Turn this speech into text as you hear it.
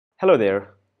Hello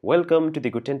there, welcome to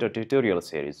the Gutentor tutorial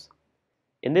series.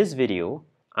 In this video,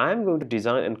 I am going to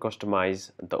design and customize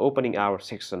the opening hour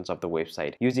sections of the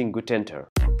website using Gutentor.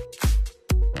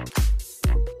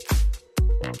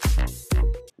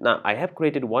 Now I have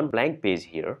created one blank page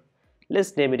here.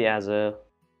 Let's name it as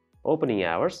opening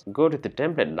hours. Go to the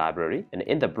template library and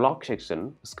in the block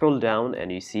section, scroll down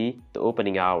and you see the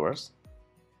opening hours.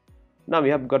 Now we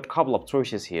have got a couple of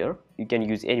choices here. You can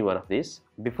use any one of these.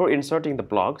 Before inserting the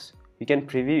blocks, you can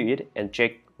preview it and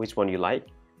check which one you like.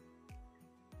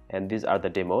 And these are the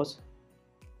demos.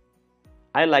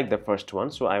 I like the first one,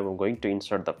 so I am going to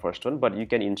insert the first one, but you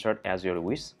can insert as your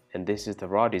wish. And this is the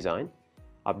raw design.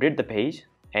 Update the page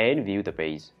and view the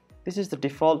page. This is the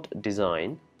default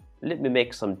design. Let me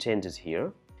make some changes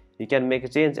here. You can make a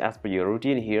change as per your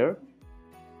routine here.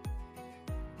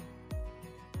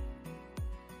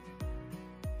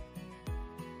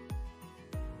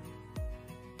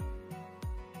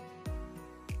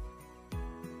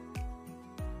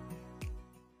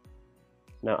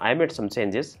 Now I made some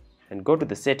changes and go to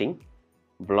the setting,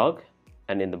 blog,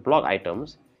 and in the blog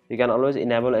items, you can always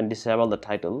enable and disable the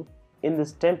title. In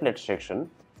this template section,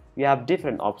 you have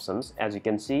different options as you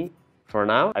can see. For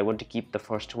now, I want to keep the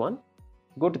first one.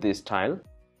 Go to the style.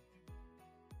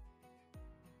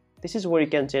 This is where you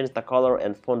can change the color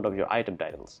and font of your item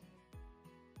titles,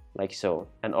 like so,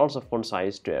 and also font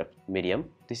size to medium.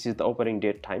 This is the opening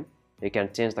date time. You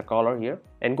can change the color here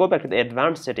and go back to the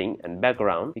advanced setting and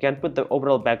background. You can put the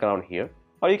overall background here,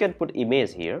 or you can put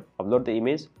image here. Upload the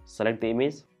image, select the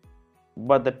image,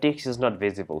 but the text is not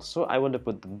visible, so I want to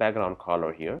put the background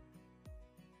color here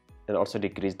and also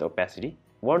decrease the opacity.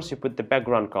 Once you put the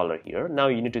background color here, now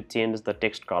you need to change the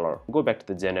text color. Go back to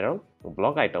the general,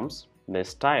 blog items, then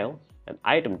style and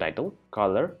item title,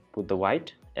 color, put the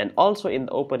white, and also in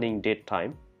the opening date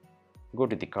time, go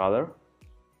to the color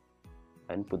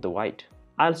and put the white.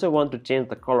 I also want to change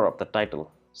the color of the title,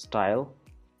 style,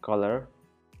 color,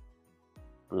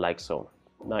 like so.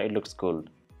 Now it looks cool.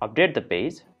 Update the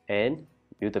page and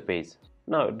view the page.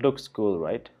 Now it looks cool,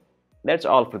 right? That's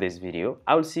all for this video.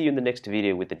 I will see you in the next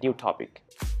video with a new topic.